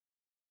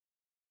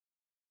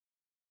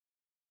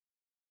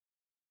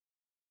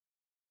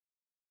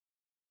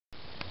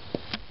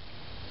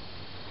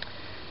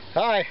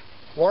Hi,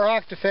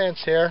 Warhawk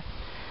Defense here.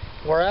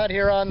 We're out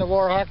here on the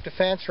Warhawk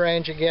Defense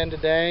range again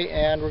today,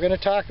 and we're going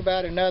to talk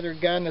about another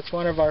gun that's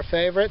one of our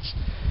favorites.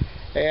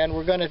 And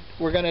we're going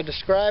to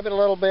describe it a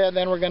little bit,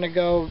 then we're going to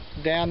go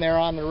down there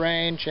on the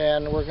range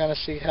and we're going to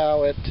see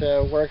how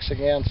it works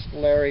against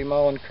Larry,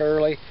 Moe, and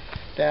Curly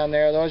down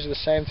there. Those are the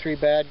same three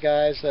bad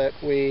guys that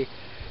we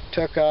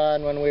took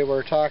on when we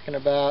were talking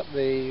about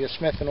the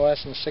Smith &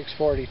 Wesson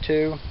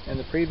 642 in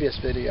the previous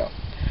video.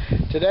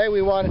 Today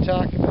we want to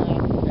talk about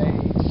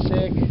a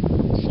SIG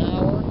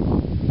Sauer.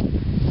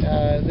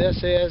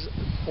 This is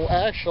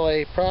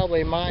actually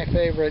probably my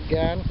favorite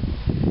gun.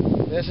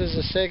 This is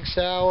a SIG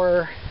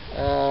Sauer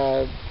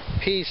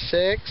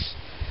P6.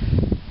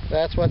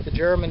 That's what the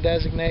German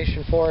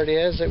designation for it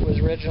is. It was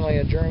originally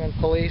a German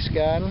police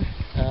gun.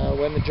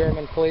 When the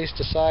German police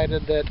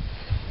decided that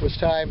it was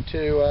time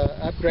to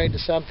upgrade to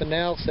something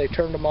else, they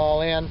turned them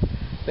all in.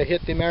 They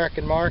hit the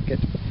American market.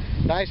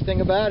 Nice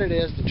thing about it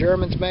is the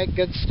Germans make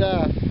good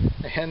stuff,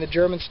 and the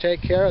Germans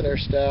take care of their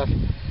stuff.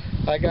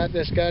 I got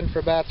this gun for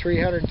about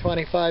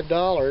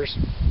 $325,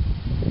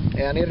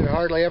 and it had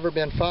hardly ever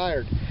been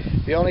fired.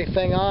 The only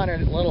thing on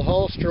it, a little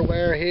holster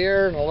wear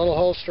here, and a little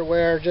holster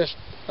wear just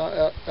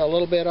a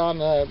little bit on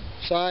the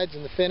sides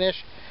and the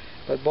finish.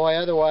 But boy,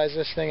 otherwise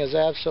this thing is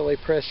absolutely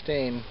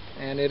pristine,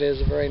 and it is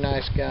a very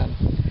nice gun.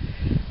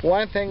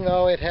 One thing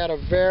though, it had a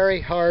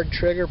very hard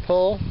trigger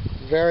pull,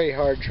 very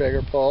hard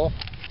trigger pull.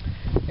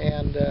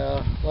 And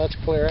let's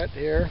clear it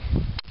here.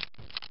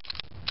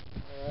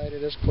 Alright,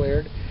 it is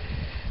cleared.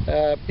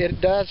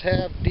 It does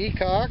have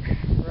decock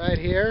right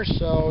here,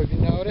 so if you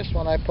notice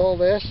when I pull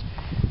this,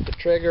 the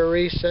trigger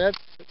resets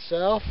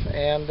itself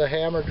and the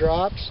hammer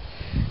drops.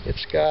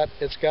 It's got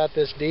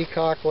this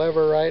decock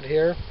lever right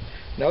here.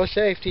 No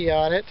safety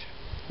on it,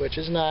 which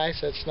is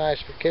nice. That's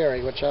nice for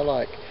carry, which I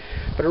like.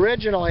 But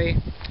originally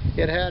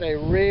it had a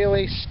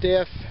really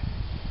stiff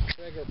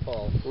trigger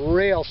pull,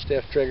 real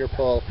stiff trigger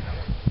pull.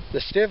 The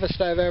stiffest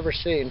I've ever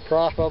seen,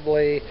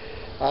 probably,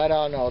 I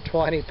don't know,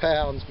 20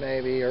 pounds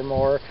maybe or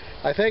more.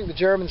 I think the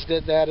Germans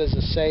did that as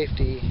a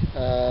safety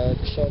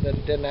so that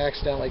it didn't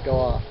accidentally go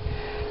off.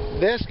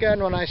 This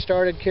gun, when I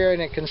started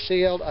carrying it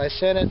concealed, I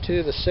sent it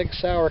to the SIG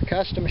Sauer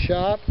custom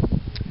shop,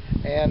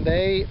 and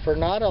they, for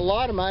not a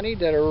lot of money,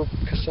 did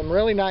some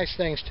really nice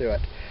things to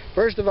it.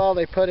 First of all,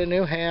 they put a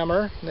new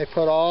hammer, they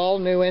put all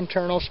new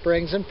internal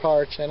springs and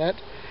parts in it.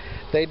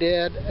 They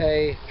did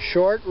a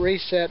short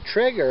reset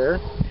trigger,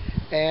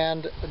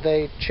 and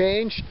they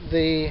changed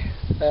the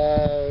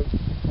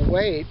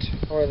weight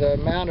or the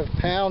amount of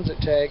pounds it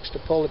takes to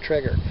pull the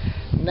trigger.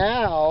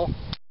 Now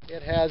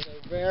it has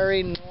a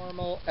very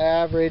normal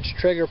average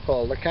trigger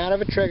pull, the kind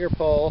of a trigger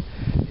pull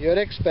you'd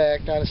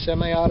expect on a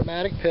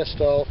semi-automatic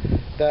pistol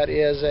that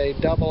is a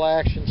double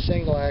action,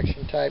 single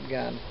action type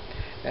gun.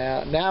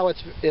 Now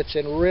it's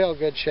in real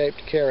good shape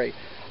to carry.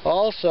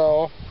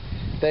 Also,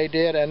 they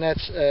did, and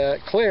that's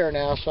clear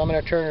now, so I'm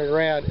going to turn it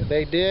around,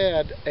 they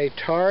did a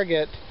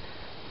target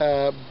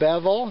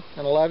bevel,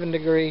 an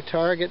 11-degree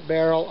target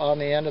barrel on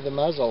the end of the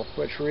muzzle,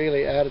 which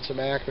really added some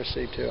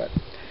accuracy to it.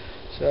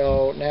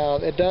 So now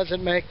it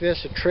doesn't make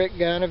this a trick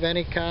gun of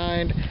any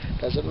kind,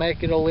 doesn't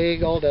make it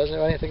illegal, doesn't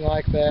do anything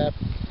like that,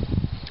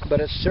 but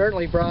it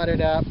certainly brought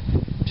it up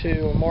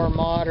to more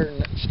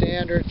modern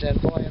standards, and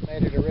boy, it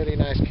made it a really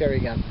nice carry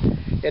gun.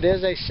 It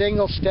is a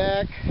single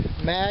stack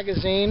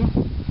magazine.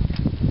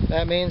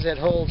 That means it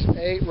holds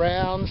 8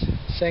 rounds,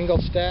 single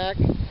stack.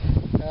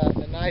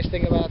 The nice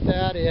thing about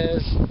that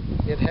is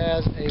it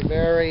has a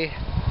very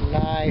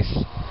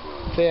nice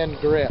thin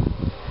grip.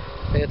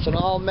 It's an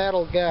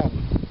all-metal gun,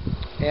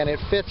 and it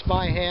fits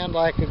my hand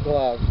like a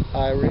glove.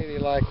 I really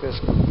like this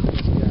gun.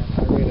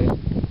 I really.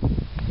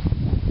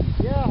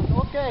 Yeah,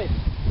 okay,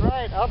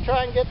 right. I'll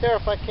try and get there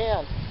if I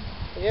can.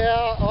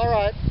 Yeah, all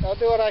right. I'll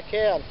do what I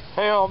can.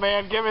 Hey, old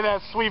man, give me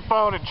that sweet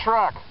phone and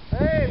truck.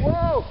 Hey,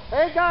 whoa!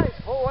 Hey, guys!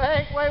 Oh,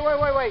 hey,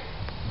 wait.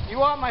 You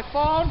want my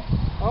phone?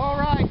 All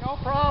right, no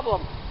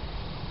problem.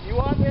 You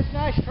want this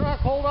nice truck?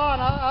 Hold on,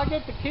 I'll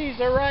get the keys.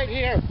 They're right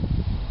here.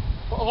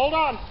 Hold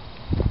on.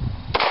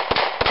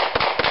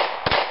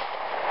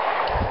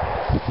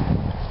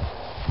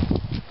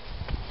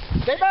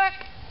 Stay back!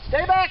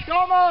 Stay back!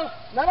 Don't move!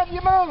 None of you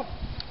move!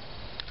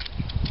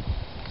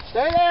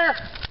 Stay there!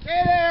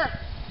 Stay there!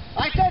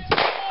 I said stay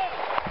there!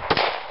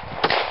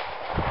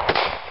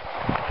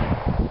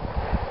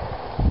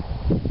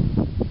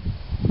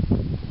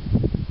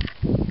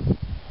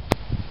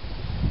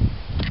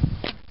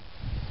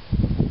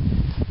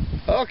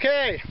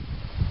 Okay,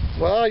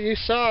 well, you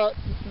saw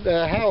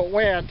how it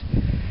went.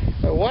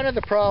 One of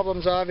the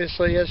problems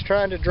obviously is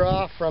trying to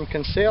draw from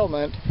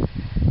concealment.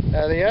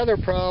 The other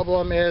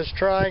problem is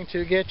trying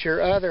to get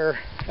your other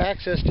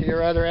access to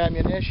your other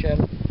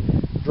ammunition,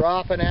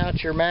 dropping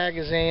out your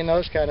magazine,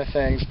 those kind of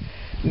things.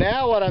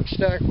 Now what I'm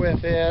stuck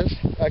with is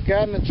a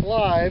gun that's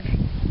live,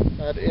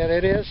 and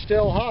it is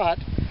still hot.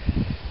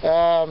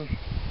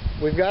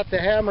 We've got the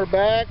hammer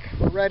back,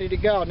 we're ready to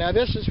go. Now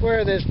this is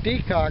where this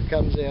decock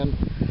comes in.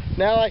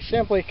 Now I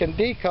simply can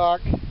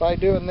decock by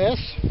doing this.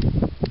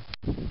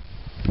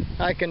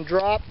 I can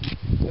drop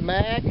the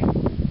mag.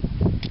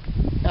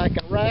 I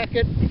can rack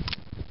it.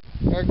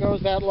 There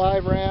goes that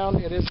live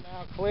round. It is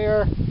now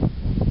clear.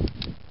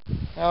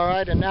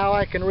 Alright, and now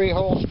I can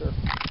reholster.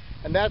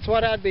 And that's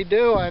what I'd be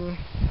doing.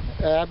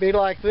 I'd be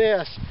like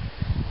this,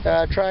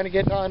 trying to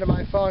get onto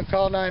my phone,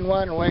 call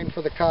 911, and waiting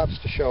for the cops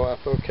to show up,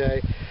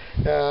 okay?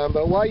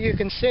 But what you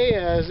can see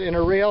is, in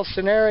a real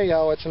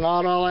scenario, it's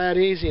not all that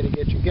easy to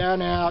get your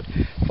gun out,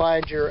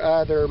 find your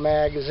other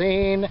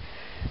magazine,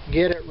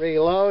 get it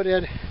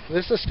reloaded.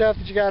 This is stuff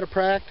that you got to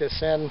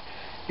practice, and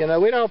you know,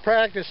 we don't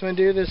practice when we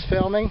do this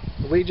filming.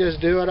 We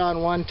just do it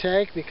on one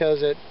take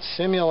because it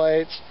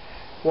simulates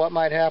what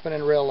might happen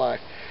in real life.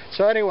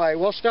 So anyway,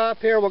 we'll stop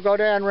here, we'll go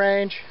down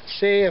range,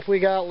 see if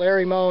we got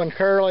Larry, Moe, and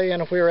Curly,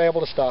 and if we were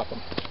able to stop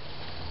them.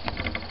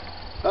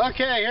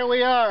 Okay, here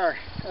we are.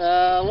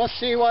 Let's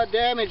see what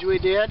damage we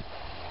did.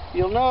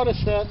 You'll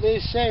notice that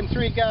these same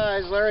three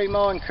guys, Larry,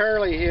 Moe, and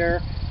Curly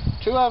here,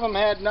 two of them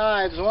had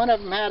knives, one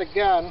of them had a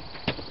gun.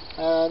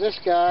 This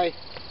guy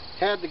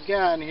had the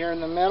gun here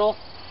in the middle,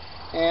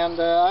 and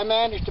I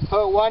managed to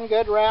put one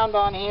good round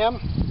on him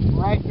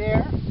right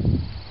there.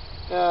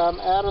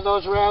 Out of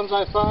those rounds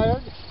I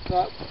fired,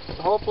 that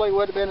hopefully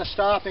would have been a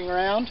stopping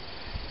round.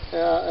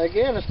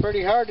 Again, it's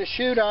pretty hard to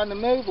shoot on the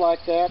move like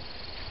that.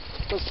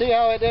 Let's see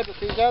how I did with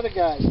these other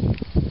guys.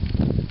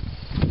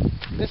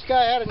 This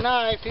guy had a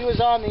knife, he was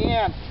on the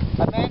end.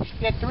 I managed to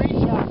get 3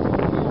 shots on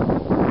him.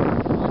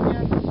 One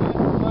here in the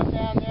center, one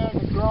down there in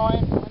the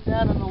groin, one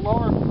down in the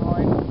lower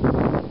groin.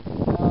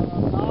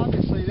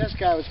 Obviously this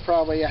guy was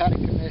probably out of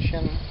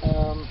commission.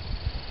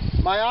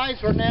 My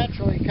eyes were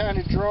naturally kind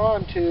of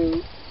drawn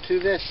to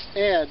this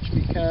edge,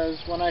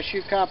 because when I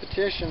shoot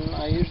competition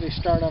I usually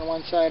start on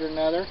one side or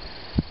another.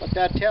 What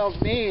that tells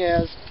me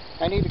is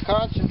I need to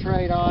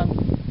concentrate on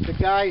the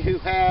guy who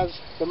has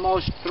the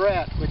most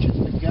threat, which is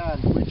the gun,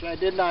 which I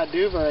did not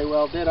do very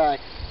well, did I?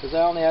 Because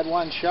I only had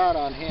 1 shot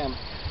on him.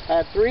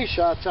 I had 3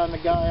 shots on the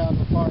guy on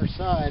the far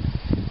side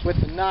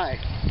with the knife.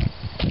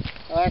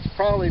 Well, that's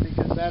probably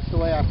because that's the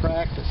way I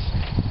practice.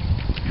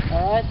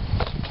 Alright,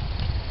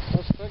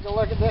 let's take a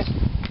look at this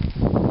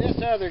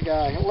other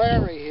guy,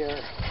 Larry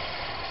here.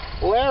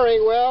 Larry,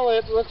 well,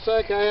 it looks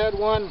like I had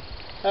one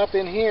up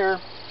in here.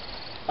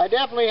 I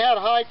definitely had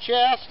high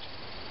chest,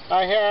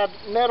 I had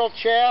middle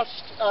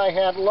chest, I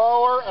had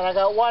lower, and I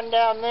got one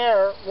down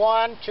there.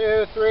 1,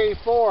 2, 3,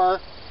 4.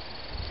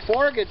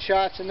 4 good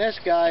shots in this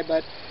guy,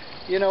 but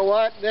you know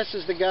what? This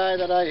is the guy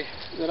that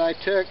I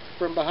took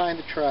from behind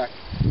the truck.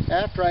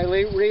 After I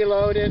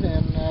reloaded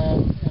and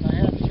I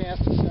had a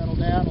chance to settle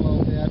down a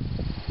little bit,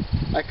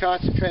 I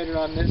concentrated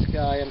on this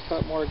guy and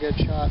put more good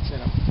shots in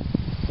him.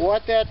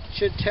 What that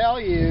should tell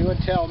you and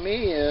tell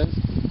me is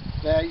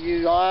that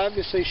you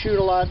obviously shoot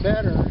a lot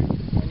better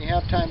when you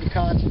have time to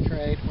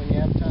concentrate, when you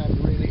have time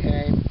to really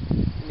aim,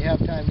 and you have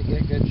time to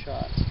get good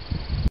shots.